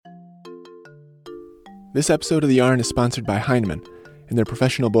This episode of The Yarn is sponsored by Heinemann and their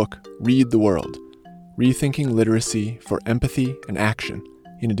professional book, Read the World, Rethinking Literacy for Empathy and Action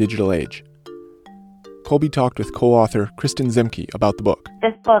in a Digital Age. Colby talked with co-author Kristen Zemke about the book.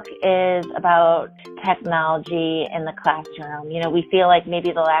 This book is about technology in the classroom. We feel like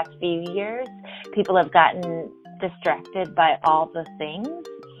maybe the last few years, people have gotten distracted by all the things.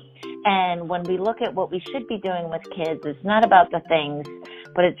 And when we look at what we should be doing with kids, it's not about the things,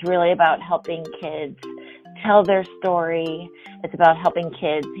 but it's really about helping kids tell their story. It's about helping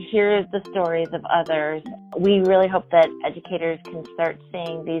kids hear the stories of others. We really hope that educators can start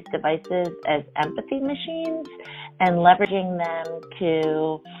seeing these devices as empathy machines and leveraging them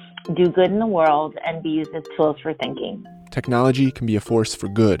to do good in the world and be used as tools for thinking. Technology can be a force for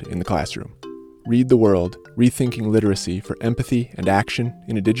good in the classroom. Read the World, Rethinking Literacy for Empathy and Action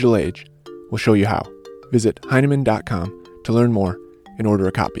in a Digital Age will show you how. Visit Heinemann.com to learn more and order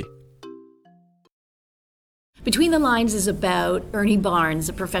a copy. Between the Lines is about Ernie Barnes,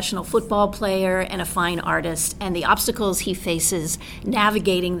 a professional football player and a fine artist, and the obstacles he faces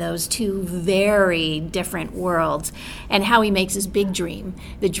navigating those two very different worlds, and how he makes his big dream,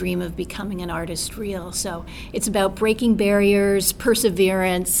 the dream of becoming an artist, real. So it's about breaking barriers,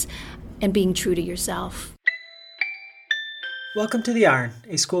 perseverance, and being true to yourself. Welcome to The Yarn,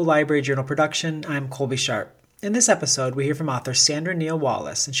 a school library journal production. I'm Colby Sharp. In this episode, we hear from author Sandra Neil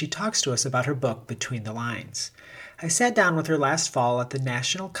Wallace, and she talks to us about her book, Between the Lines. I sat down with her last fall at the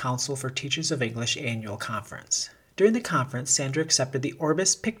National Council for Teachers of English annual conference. During the conference, Sandra accepted the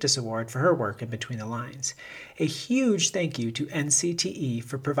Orbis Pictus Award for her work in Between the Lines. A huge thank you to NCTE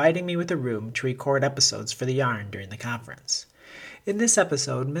for providing me with a room to record episodes for The Yarn during the conference. In this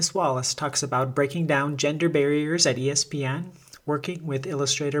episode, Ms. Wallace talks about breaking down gender barriers at ESPN, working with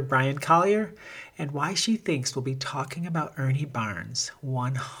illustrator Bryan Collier, and why she thinks we'll be talking about Ernie Barnes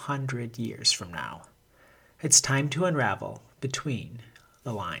 100 years from now. It's time to unravel Between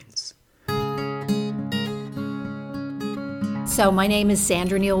the Lines. So my name is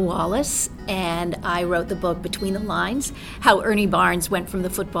Sandra Neil Wallace, and I wrote the book Between the Lines, How Ernie Barnes Went from the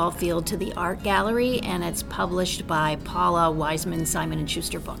Football Field to the Art Gallery, and it's published by Paula Wiseman Simon &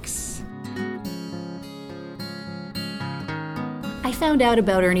 Schuster Books. I found out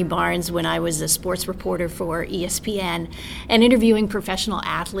about Ernie Barnes when I was a sports reporter for ESPN and interviewing professional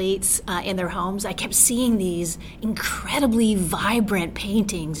athletes in their homes. I kept seeing these incredibly vibrant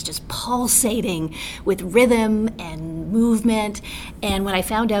paintings just pulsating with rhythm and movement. And when I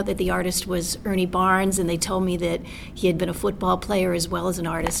found out that the artist was Ernie Barnes and they told me that he had been a football player as well as an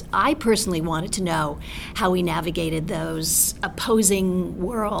artist, I personally wanted to know how he navigated those opposing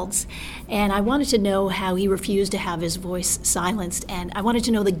worlds. And I wanted to know how he refused to have his voice silenced. And I wanted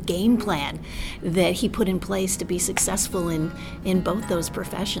to know the game plan that he put in place to be successful in both those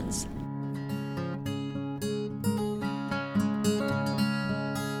professions.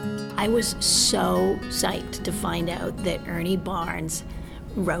 I was so psyched to find out that Ernie Barnes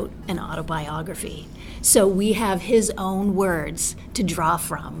wrote an autobiography. So we have his own words to draw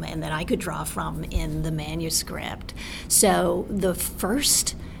from and that I could draw from in the manuscript. So the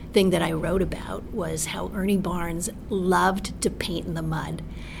first thing that I wrote about was how Ernie Barnes loved to paint in the mud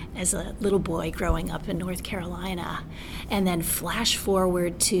as a little boy growing up in North Carolina, and then flash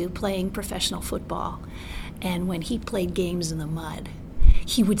forward to playing professional football. And when he played games in the mud,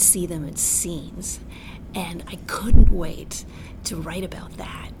 he would see them as scenes. And I couldn't wait to write about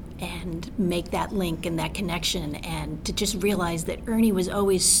that and make that link and that connection, and to just realize that Ernie was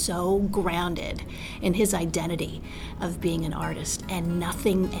always so grounded in his identity of being an artist, and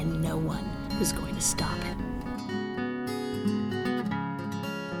nothing and no one was going to stop him.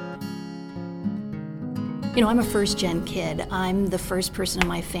 I'm a first-gen kid. I'm the first person in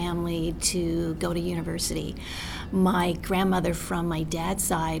my family to go to university. My grandmother from my dad's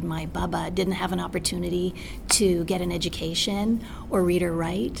side, my Baba, didn't have an opportunity to get an education or read or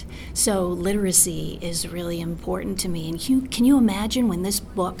write. So literacy is really important to me. And can you imagine when this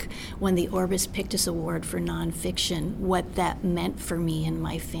book won the Orbis Pictus Award for nonfiction, what that meant for me and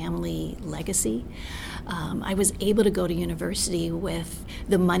my family legacy? I was able to go to university with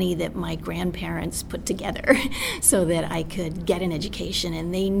the money that my grandparents put together so that I could get an education,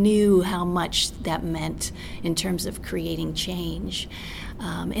 and they knew how much that meant in terms of creating change.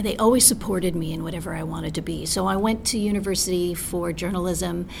 And they always supported me in whatever I wanted to be. So I went to university for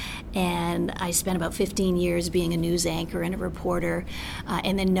journalism, and I spent about 15 years being a news anchor and a reporter,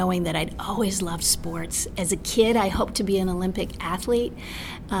 and then knowing that I'd always loved sports. As a kid, I hoped to be an Olympic athlete,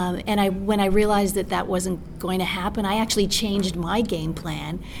 and when I realized that that wasn't going to happen, I actually changed my game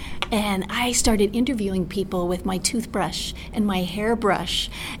plan, and I started interviewing people with my toothbrush and my hairbrush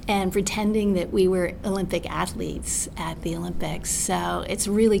and pretending that we were Olympic athletes at the Olympics. So it's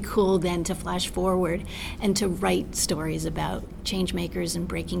really cool then to flash forward and to write stories about change makers and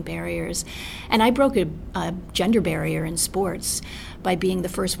breaking barriers. And I broke a gender barrier in sports by being the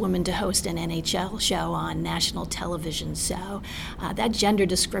first woman to host an NHL show on national television. So that gender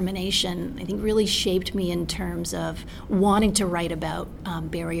discrimination, I think, really shaped me in terms of wanting to write about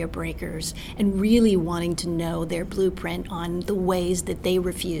barrier breakers and really wanting to know their blueprint on the ways that they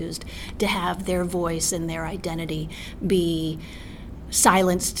refused to have their voice and their identity be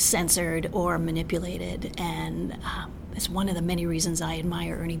silenced, censored, or manipulated. And it's one of the many reasons I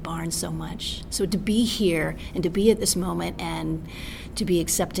admire Ernie Barnes so much. So to be here and to be at this moment and to be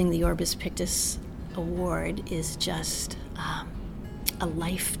accepting the Orbis Pictus award is just a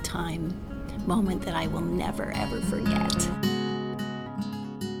lifetime moment that I will never, ever forget.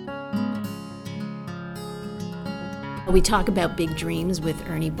 We talk about big dreams with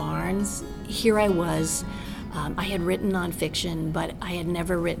Ernie Barnes. Here I was. I had written nonfiction, but I had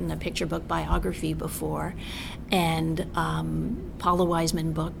never written a picture book biography before. And Paula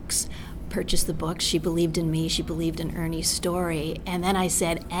Wiseman Books purchased the book. She believed in me. She believed in Ernie's story. And then I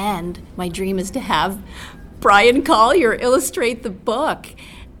said, and my dream is to have Bryan Collier illustrate the book.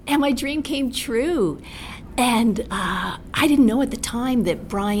 And my dream came true. And I didn't know at the time that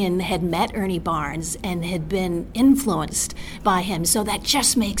Bryan had met Ernie Barnes and had been influenced by him. So that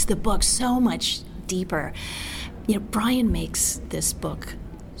just makes the book so much deeper. You know, Bryan makes this book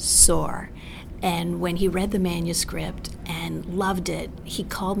soar. And when he read the manuscript and loved it, he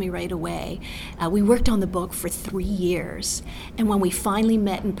called me right away. We worked on the book for 3 years. And when we finally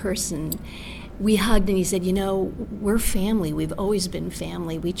met in person, we hugged and he said, you know, we're family. We've always been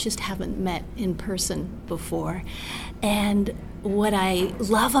family. We just haven't met in person before. And what I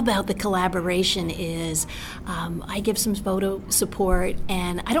love about the collaboration is I give some photo support,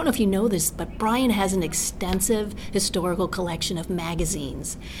 and I don't know if you know this, but Bryan has an extensive historical collection of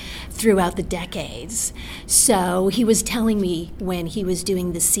magazines throughout the decades. So he was telling me when he was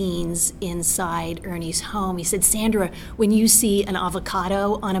doing the scenes inside Ernie's home, he said, Sandra, when you see an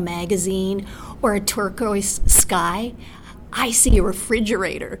avocado on a magazine or a turquoise sky, I see a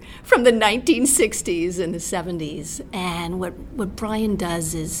refrigerator from the 1960s and the 70s. And what Bryan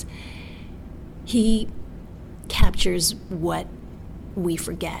does is he captures what we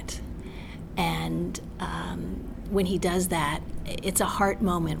forget. And when he does that, it's a heart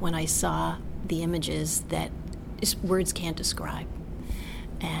moment when I saw the images that words can't describe.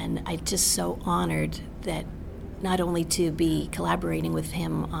 And I'm just so honored that not only to be collaborating with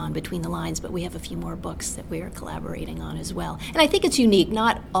him on Between the Lines, but we have a few more books that we are collaborating on as well. And I think it's unique.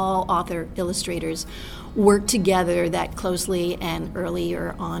 Not all author-illustrators work together that closely and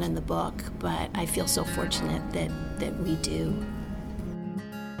earlier on in the book, but I feel so fortunate that we do.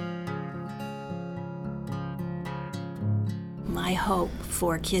 My hope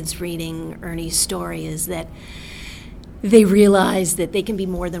for kids reading Ernie's story is that they realize that they can be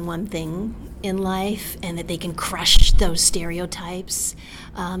more than one thing in life and that they can crush those stereotypes,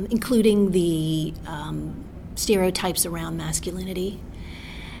 including the stereotypes around masculinity.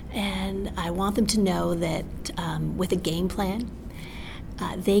 And I want them to know that with a game plan,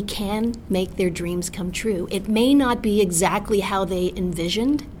 they can make their dreams come true. It may not be exactly how they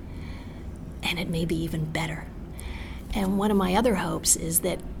envisioned, and it may be even better. And one of my other hopes is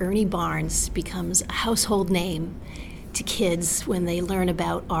that Ernie Barnes becomes a household name to kids when they learn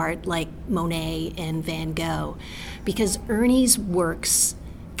about art like Monet and Van Gogh, because Ernie's works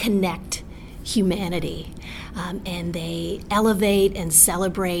connect humanity, and they elevate and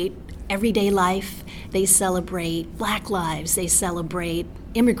celebrate everyday life. They celebrate Black lives, they celebrate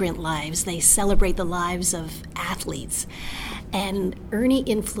immigrant lives, they celebrate the lives of athletes. And Ernie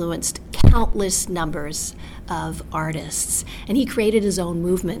influenced countless numbers of artists, and he created his own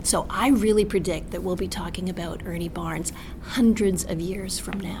movement. So I really predict that we'll be talking about Ernie Barnes hundreds of years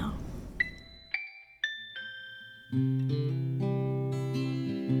from now.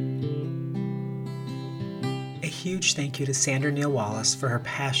 A huge thank you to Sandra Neil Wallace for her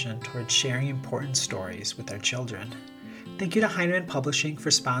passion towards sharing important stories with our children. Thank you to Heinemann Publishing for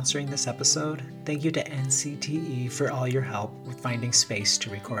sponsoring this episode. Thank you to NCTE for all your help with finding space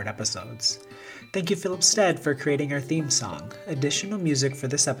to record episodes. Thank you, Philip Stead, for creating our theme song. Additional music for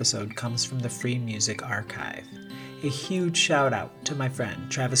this episode comes from the Free Music Archive. A huge shout out to my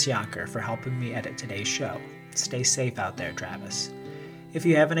friend Travis Yonker for helping me edit today's show. Stay safe out there, Travis. If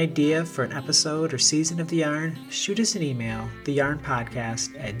you have an idea for an episode or season of The Yarn, shoot us an email,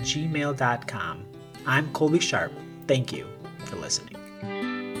 theyarnpodcast@gmail.com. I'm Colby Sharp. Thank you for listening.